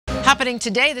Happening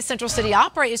today, the Central City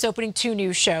Opera is opening 2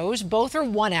 new shows. Both are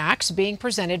one acts being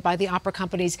presented by the opera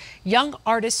company's Young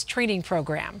Artists Training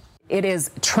Program. It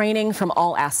is training from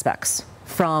all aspects,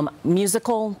 from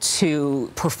musical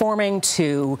to performing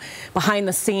to behind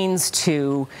the scenes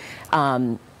to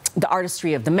the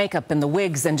artistry of the makeup and the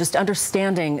wigs and just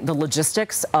understanding the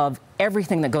logistics of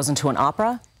everything that goes into an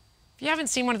opera. If you haven't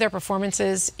seen one of their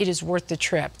performances, it is worth the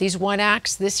trip. These one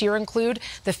acts this year include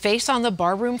The Face on the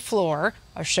Barroom Floor,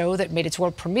 a show that made its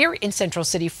world premiere in Central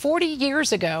City 40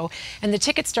 years ago, and the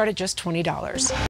tickets start at just $20.